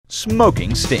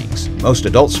Smoking stinks. Most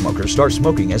adult smokers start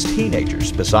smoking as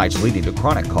teenagers. Besides leading to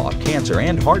chronic cough, cancer,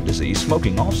 and heart disease,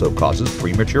 smoking also causes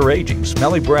premature aging,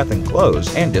 smelly breath and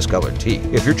clothes, and discolored teeth.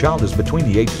 If your child is between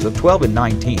the ages of 12 and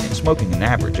 19 and smoking an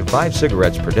average of 5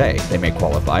 cigarettes per day, they may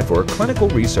qualify for a clinical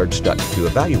research study to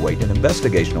evaluate an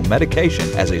investigational medication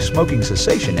as a smoking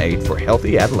cessation aid for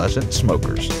healthy adolescent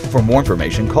smokers. For more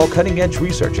information, call Cutting Edge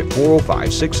Research at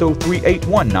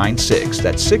 405-603-8196.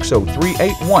 That's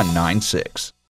 603-8196.